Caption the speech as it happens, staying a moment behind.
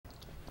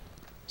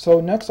So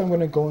next I'm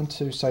going to go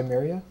into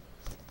Cymeria.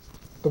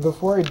 But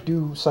before I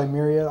do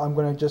Cymeria, I'm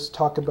going to just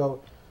talk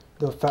about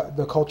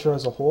the culture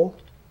as a whole.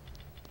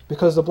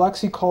 Because the Black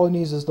Sea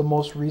Colonies is the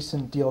most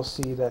recent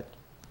DLC that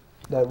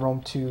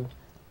Rome 2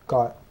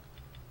 got.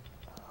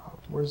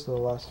 Where's the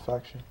last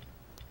faction?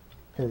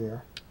 Here they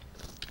are.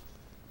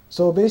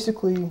 So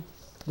basically,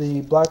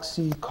 the Black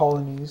Sea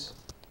Colonies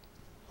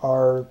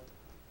are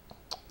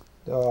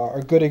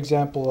a good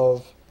example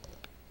of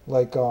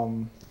like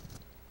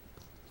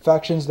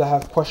factions that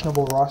have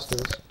questionable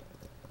rosters.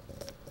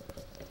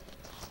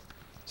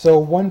 So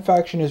one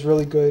faction is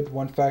really good,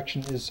 one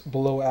faction is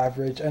below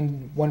average,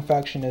 and one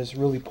faction is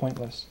really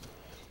pointless.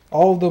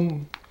 All of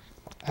them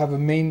have a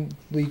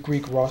mainly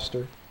Greek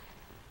roster.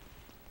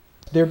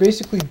 They're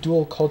basically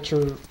dual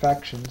culture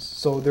factions,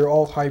 so they're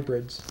all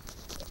hybrids.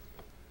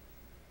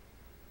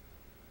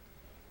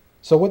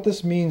 So what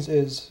this means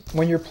is,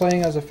 when you're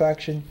playing as a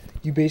faction,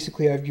 you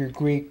basically have your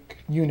Greek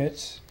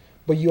units,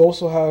 but you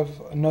also have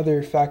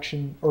another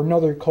faction, or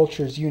another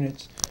culture's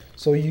units,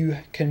 so you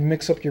can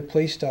mix up your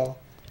playstyle.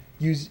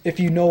 If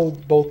you know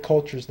both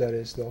cultures, that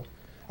is, though.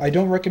 I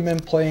don't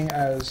recommend playing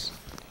as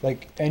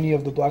like any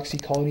of the Black Sea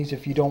Colonies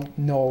if you don't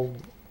know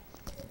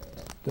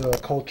the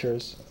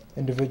cultures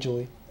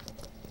individually.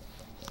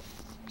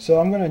 So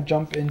I'm going to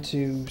jump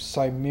into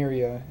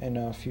Cymeria in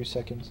a few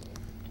seconds.